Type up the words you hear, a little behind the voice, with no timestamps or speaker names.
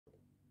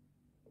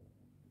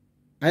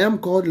I am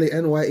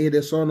Kodili-nye,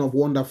 the son of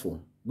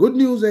wonderful. Good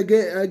news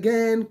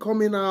again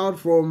coming out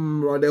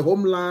from the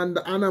homeland,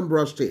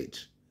 Anambra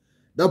State.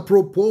 The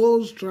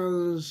proposed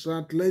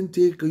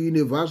Transatlantic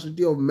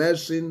University of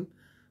Medicine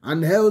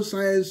and Health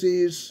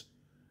Sciences,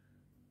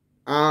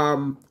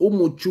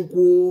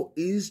 Umuchukwu,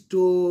 is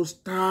to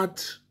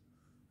start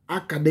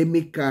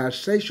academic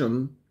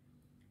session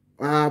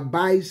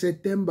by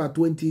September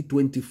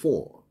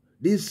 2024.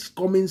 This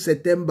coming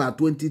September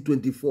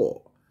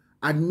 2024,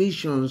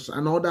 admissions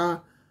and other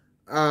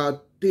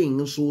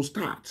things will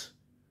start.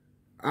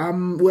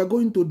 We're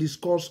going to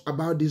discuss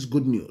about this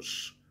good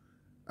news.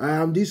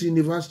 This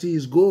university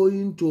is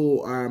going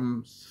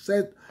to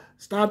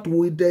start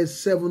with the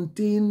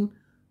 17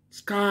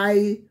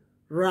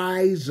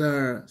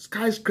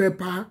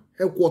 skyscraper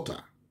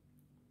headquarters.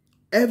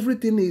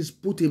 Everything is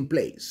put in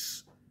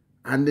place,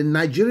 and the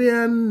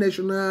Nigerian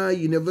National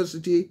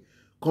University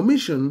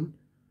Commission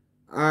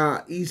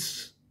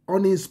is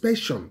on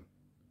inspection.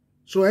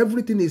 So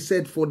everything is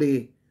set for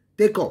the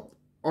takeoff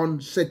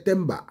on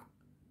September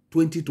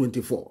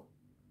 2024.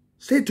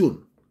 Stay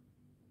tuned.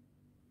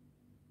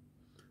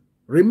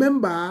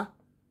 Remember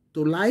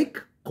to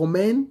like,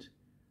 comment,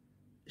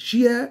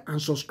 share,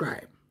 and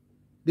subscribe.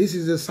 This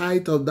is the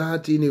site of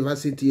that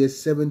university, a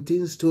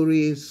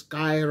 17-story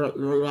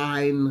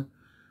skyline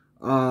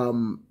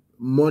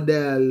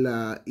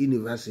model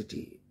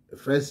university,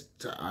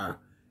 first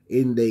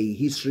in the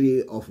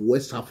history of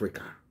West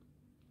Africa.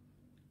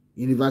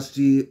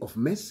 University of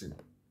Medicine.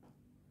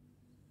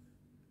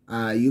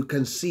 You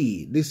can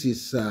see this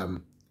is a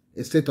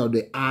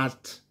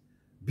state-of-the-art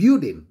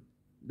building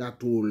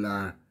that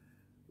will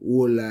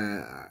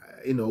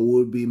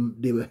be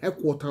the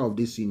headquarters of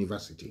this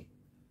university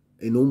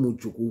in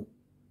Umuchukwu,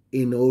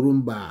 in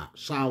Orumba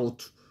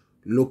South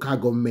local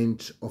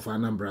government of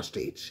Anambra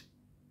State.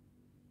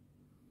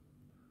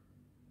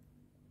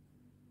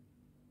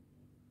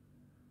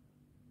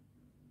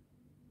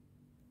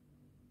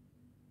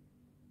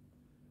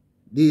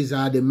 These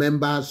are the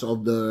members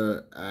of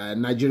the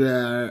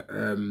Nigeria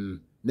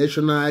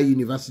National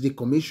University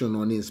Commission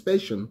on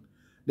Inspection.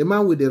 The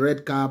man with the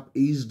red cap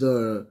is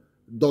the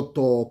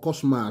Dr.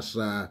 Cosmas,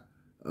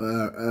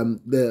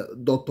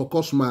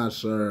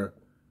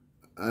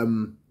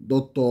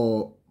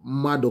 Dr.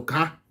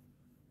 Maduka,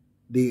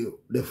 the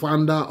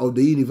founder of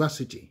the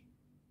university.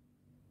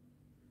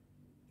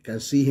 You can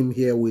see him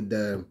here with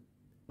the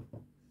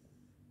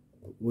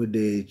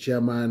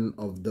chairman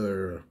of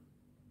the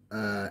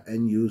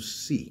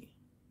NUC.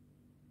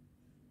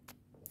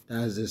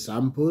 That's the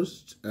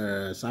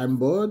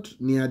signboard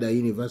near the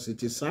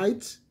university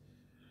site.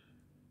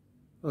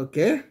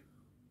 Okay.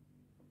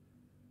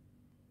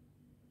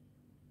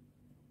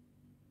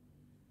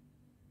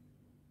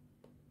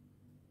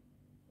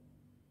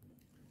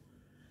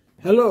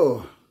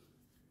 Hello.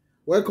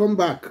 Welcome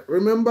back.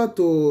 Remember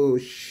to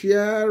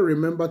share,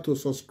 remember to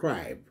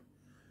subscribe.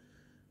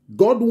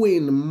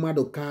 Godwin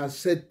Maduka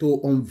set to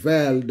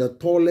unveil the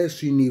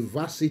tallest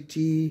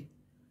university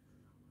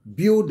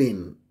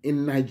building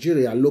in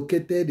Nigeria,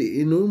 located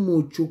in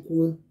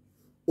Umuchukwu,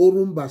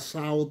 Orumba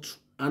South,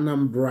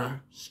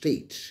 Anambra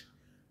State,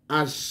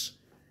 as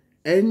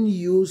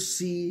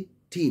NUC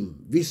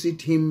team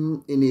visit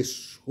him in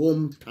his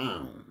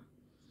hometown.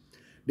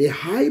 The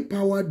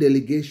high-powered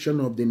delegation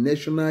of the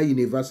National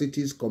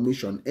Universities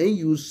Commission,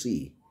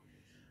 NUC,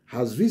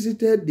 has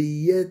visited the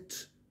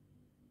yet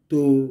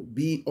to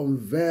be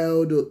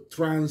unveiled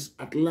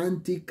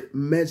Transatlantic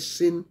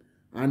Medicine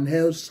and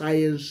Health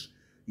Science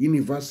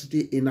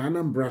University in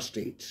Anambra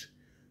State,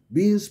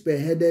 being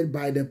spearheaded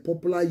by the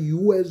popular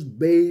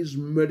US-based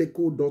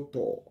medical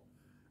doctor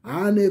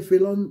and a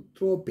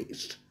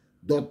philanthropist,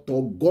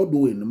 Dr.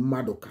 Godwin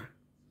Maduka.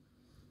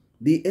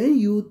 The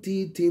NUT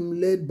team,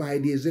 led by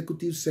the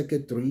Executive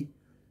Secretary,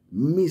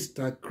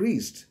 Mr.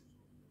 Christ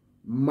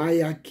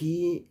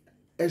Mayaki,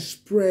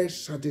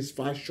 expressed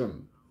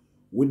satisfaction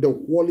with the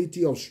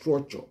quality of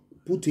structure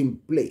put in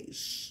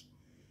place,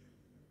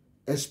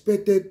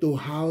 expected to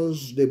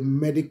house the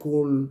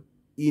medical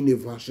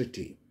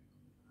university.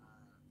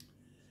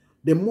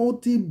 The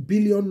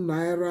multi-billion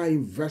naira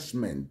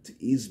investment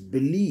is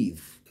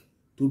believed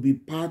to be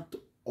part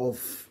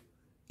of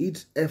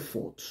its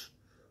effort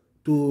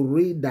to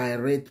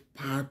redirect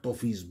part of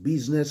his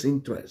business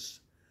interests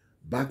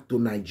back to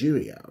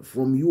Nigeria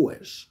from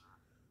US,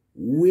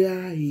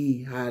 where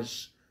he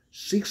has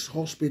 6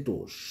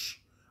 hospitals,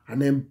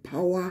 and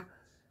empower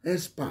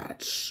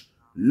experts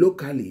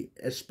locally,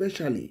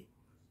 especially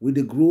with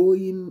the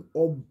growing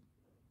of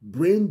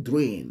brain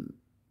drain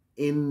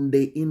in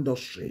the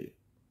industry.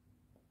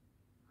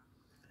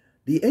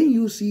 The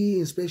NUC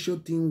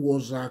inspection team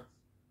was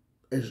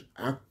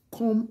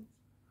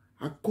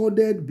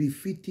accorded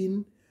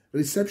befitting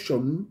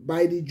reception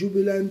by the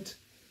jubilant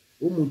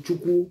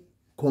Umuchukwu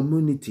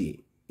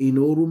community in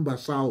Orumba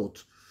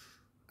South,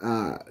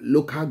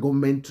 local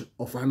government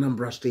of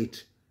Anambra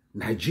State,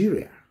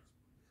 Nigeria.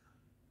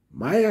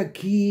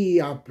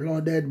 Mayaki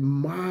applauded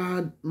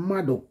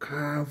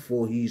Maduka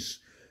for his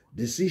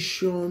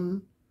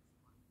decision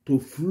to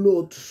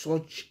float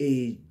such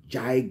a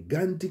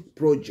gigantic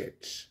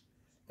project,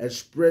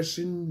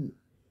 expressing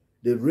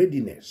the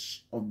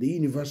readiness of the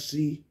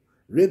university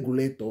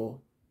regulator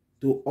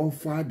to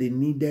offer the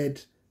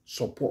needed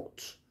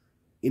support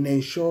in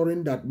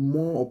ensuring that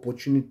more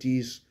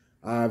opportunities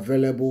are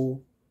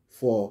available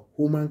for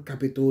human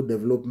capital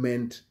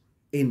development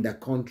in the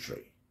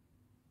country.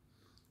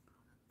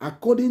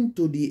 According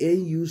to the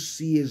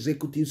NUC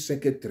Executive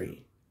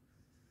Secretary,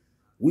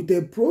 with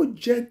a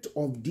project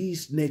of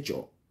this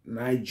nature,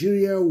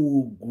 Nigeria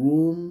will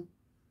groom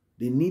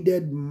the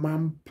needed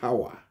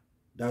manpower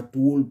that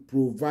will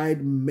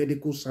provide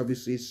medical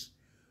services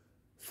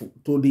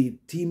to the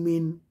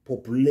teeming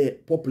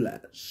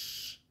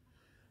populace.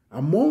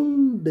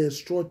 Among the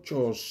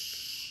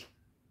structures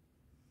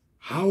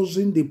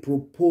housing the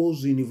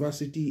proposed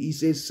university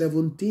is a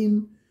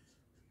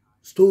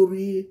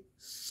 17-story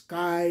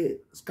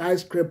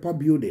skyscraper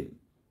building,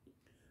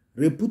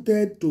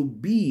 reputed to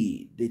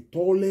be the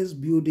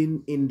tallest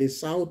building in the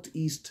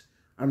southeast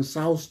and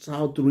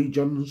south-south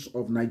regions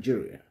of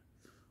Nigeria.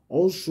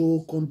 Also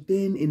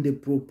contained in the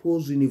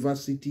proposed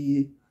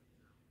university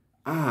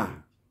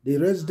are the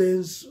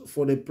residence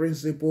for the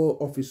principal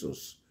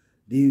officers,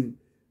 the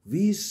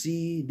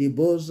VC, the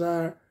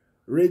bursar,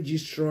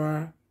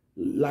 registrar,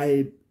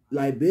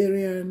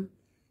 librarian,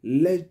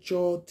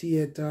 lecture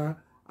theater,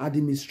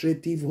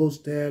 administrative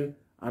hostel,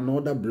 and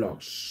other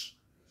blocks.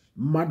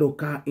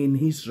 Maduka, in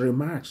his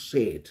remarks,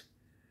 said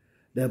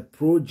the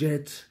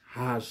project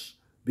has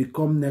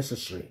become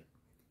necessary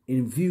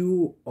in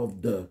view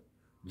of the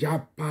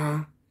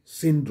Japa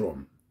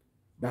syndrome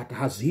that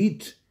has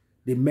hit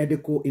the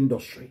medical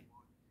industry.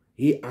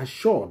 He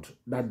assured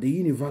that the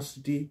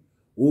university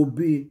will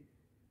be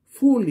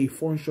fully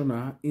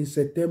functional in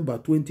September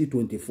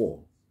 2024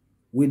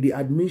 with the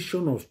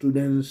admission of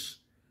students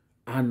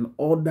and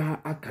other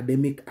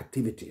academic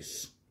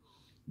activities.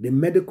 The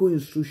medical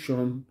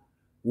institution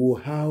will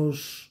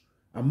house,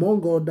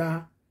 among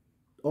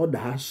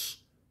others,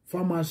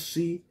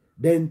 pharmacy,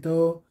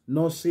 dental,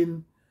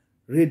 nursing,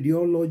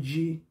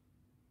 radiology,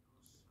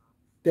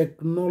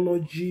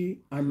 technology,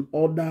 and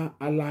other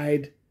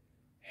allied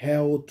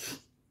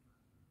health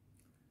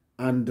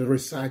and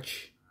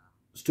research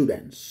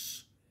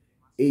students.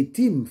 A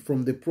team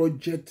from the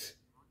project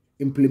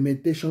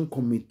implementation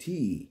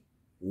committee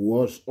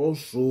was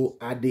also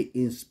at the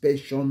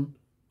inspection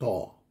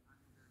tour.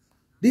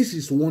 This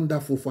is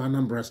wonderful for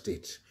Anambra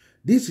State.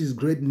 This is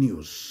great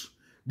news.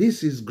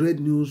 This is great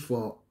news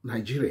for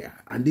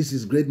Nigeria, and this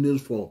is great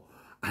news for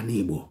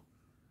Igbo.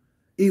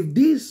 If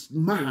this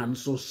man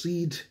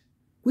succeed,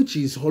 which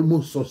is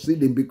almost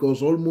succeeding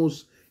because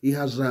almost he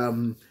has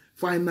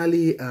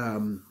finally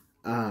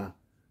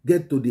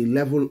get to the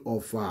level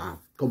of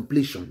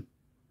completion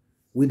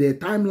with a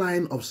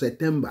timeline of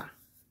September,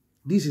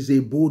 this is a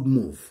bold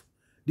move.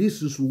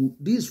 This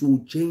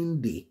will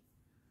change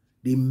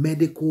the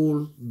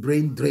medical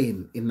brain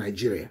drain in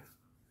Nigeria.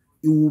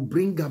 It will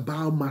bring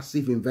about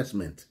massive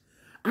investment.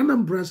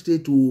 Anambra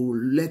State will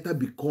later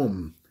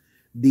become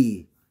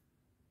the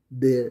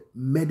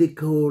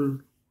medical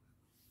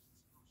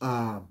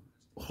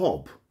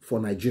hub for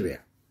Nigeria.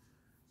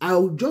 I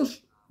would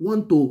just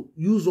want to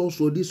use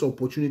also this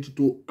opportunity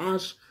to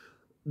ask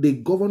the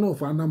governor of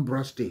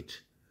Anambra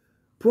State,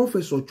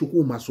 Professor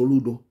Chukwuma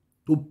Soludo,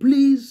 to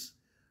please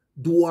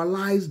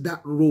dualize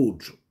that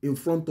road in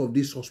front of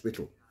this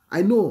hospital.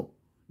 I know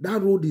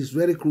that road is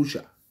very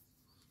crucial.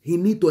 He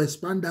needs to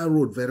expand that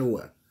road very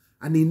well.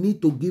 And he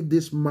needs to give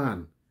this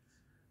man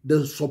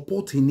the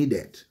support he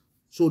needed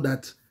so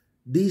that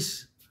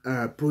this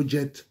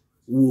project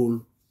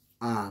will,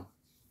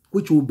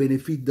 which will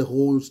benefit the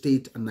whole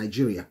state and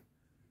Nigeria,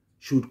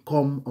 should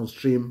come on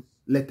stream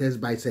latest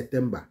by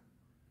September.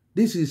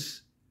 This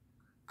is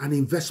an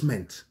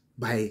investment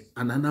by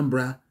an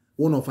Anambra,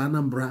 one of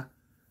Anambra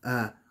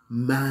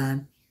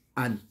man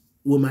and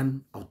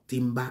woman of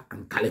timber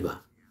and caliber.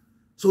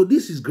 So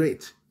this is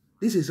great.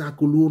 This is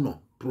Akuluno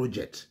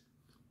project.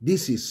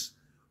 This is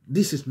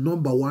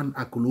number one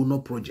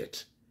Akuluno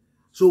project.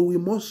 So we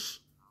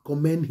must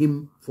commend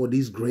him for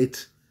this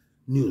great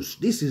news.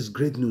 This is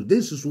great news.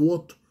 This is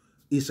what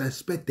is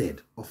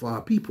expected of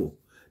our people.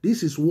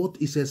 This is what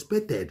is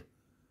expected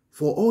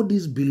for all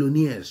these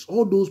billionaires,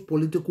 all those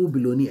political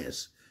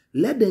billionaires.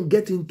 Let them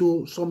get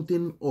into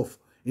something of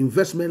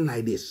investment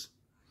like this.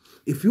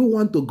 If you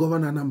want to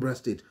govern Anambra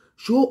State,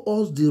 show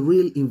us the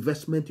real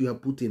investment you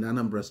have put in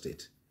Anambra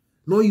State.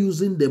 Not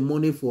using the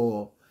money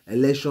for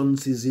election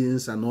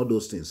seasons and all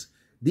those things.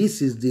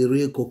 This is the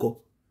real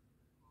cocoa.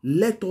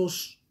 Let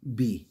us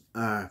be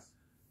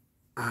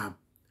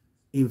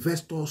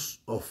investors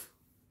of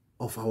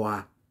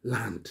our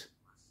land.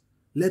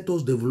 Let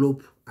us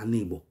develop an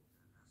Igbo.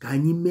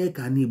 Can you make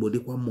an Igbo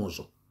dekwa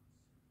mozo?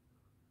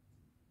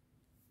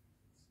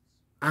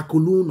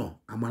 Akuluno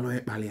amaloye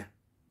palia.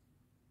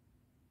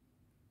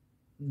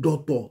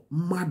 Dr.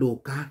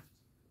 Maduka,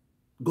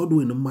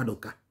 Godwin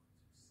Maduka.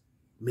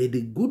 May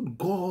the good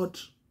God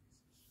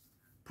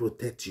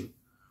protect you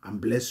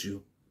and bless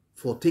you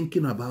for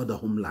thinking about the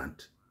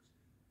homeland.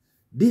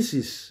 This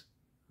is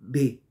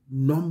the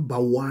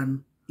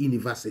 #1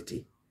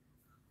 university.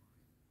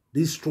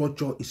 This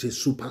structure is a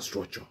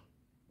superstructure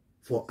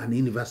for an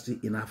university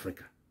in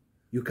Africa.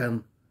 You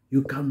can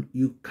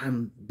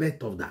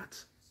bet of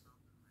that.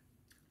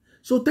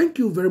 So thank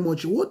you very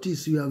much. What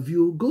is your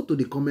view? Go to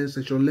the comment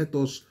section. Let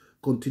us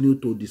continue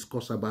to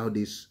discuss about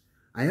this.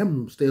 I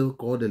am still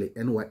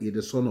Kodili-nye,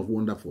 the son of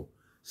wonderful.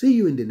 See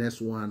you in the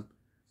next one.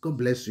 God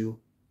bless you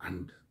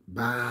and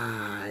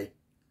bye.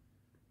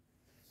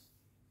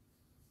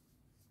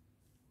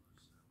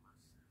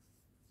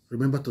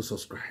 Remember to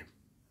subscribe.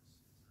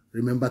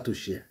 Remember to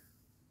share.